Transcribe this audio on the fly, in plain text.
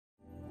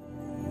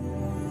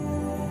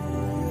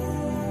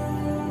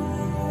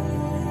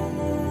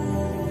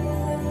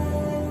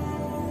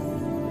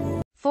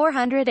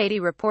480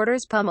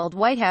 reporters pummeled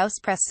White House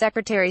Press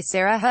Secretary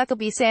Sarah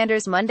Huckabee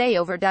Sanders Monday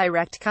over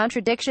direct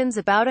contradictions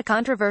about a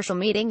controversial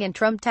meeting in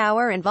Trump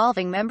Tower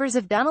involving members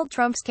of Donald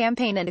Trump's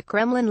campaign and a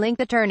Kremlin-linked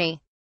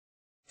attorney.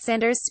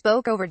 Sanders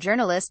spoke over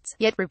journalists,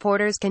 yet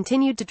reporters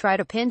continued to try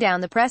to pin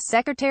down the press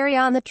secretary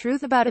on the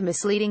truth about a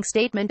misleading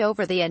statement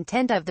over the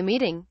intent of the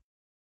meeting.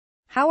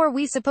 "How are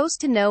we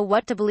supposed to know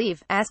what to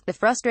believe?" asked the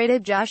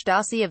frustrated Josh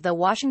Dawsey of The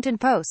Washington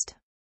Post.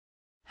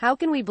 "How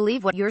can we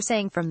believe what you're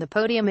saying from the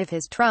podium if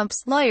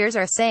Trump's lawyers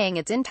are saying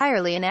it's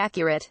entirely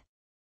inaccurate?"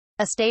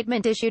 A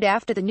statement issued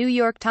after the New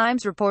York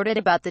Times reported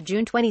about the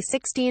June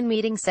 2016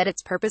 meeting said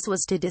its purpose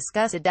was to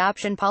discuss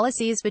adoption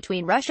policies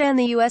between Russia and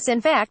the U.S. In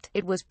fact,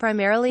 it was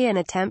primarily an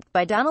attempt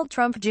by Donald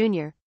Trump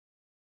Jr.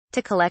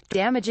 to collect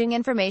damaging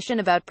information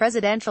about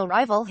presidential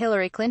rival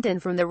Hillary Clinton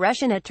from the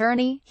Russian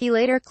attorney, he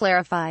later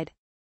clarified.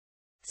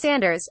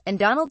 Sanders, and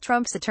Donald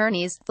Trump's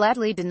attorneys,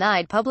 flatly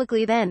denied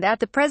publicly then that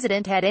the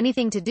president had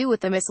anything to do with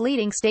the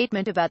misleading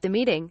statement about the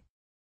meeting.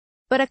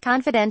 But a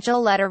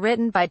confidential letter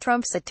written by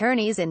Trump's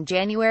attorneys in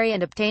January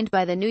and obtained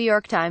by the New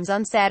York Times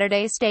on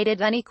Saturday stated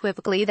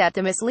unequivocally that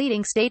the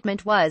misleading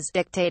statement was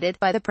dictated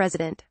by the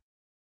president.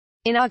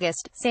 In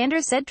August,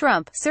 Sanders said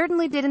Trump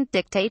certainly didn't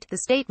dictate the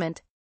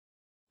statement.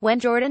 When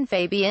Jordan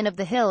Fabian of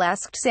The Hill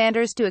asked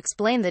Sanders to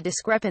explain the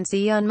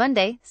discrepancy on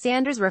Monday,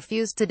 Sanders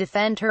refused to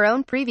defend her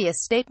own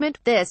previous statement.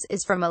 "This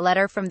is from a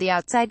letter from the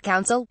outside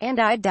counsel, and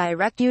I'd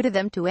direct you to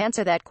them to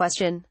answer that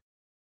question,"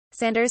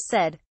 Sanders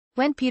said.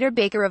 When Peter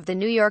Baker of The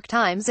New York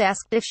Times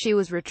asked if she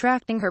was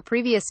retracting her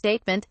previous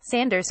statement,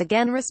 Sanders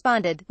again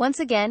responded, "Once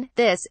again,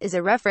 this is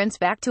a reference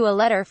back to a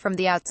letter from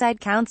the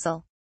outside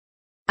counsel.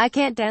 I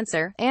can't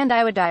answer, and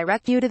I would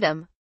direct you to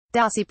them."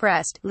 Dawsey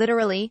pressed,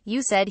 "Literally,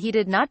 you said he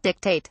did not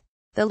dictate.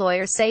 The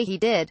lawyers say he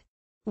did.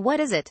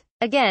 What is it?"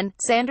 Again,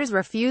 Sanders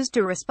refused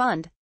to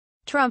respond.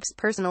 Trump's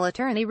personal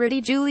attorney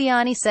Rudy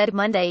Giuliani said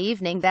Monday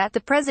evening that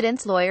the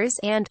president's lawyers,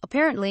 and,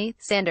 apparently,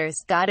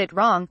 Sanders, got it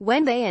wrong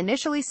when they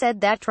initially said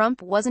that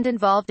Trump wasn't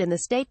involved in the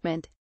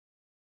statement.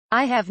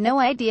 "I have no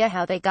idea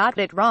how they got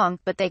it wrong,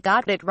 but they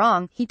got it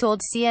wrong," he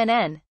told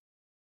CNN.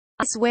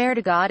 "I swear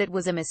to God it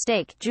was a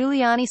mistake."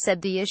 Giuliani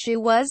said the issue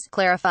was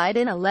clarified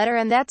in a letter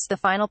and that's the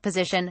final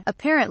position,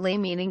 apparently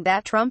meaning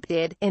that Trump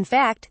did, in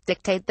fact,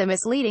 dictate the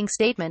misleading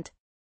statement.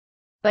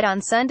 But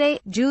on Sunday,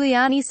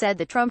 Giuliani said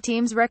the Trump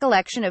team's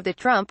recollection of the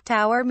Trump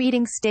Tower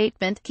meeting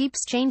statement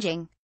keeps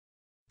changing.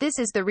 "This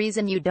is the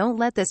reason you don't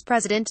let this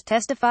president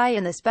testify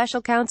in the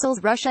special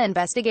counsel's Russia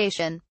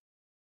investigation,"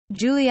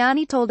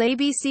 Giuliani told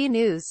ABC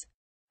News.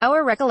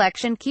 "Our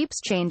recollection keeps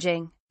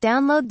changing.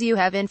 Download. Do you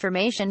have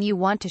information you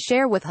want to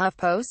share with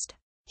HuffPost?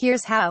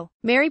 Here's how."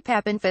 Mary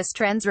Pappenfuss,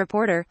 Trends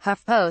reporter,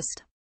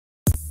 HuffPost.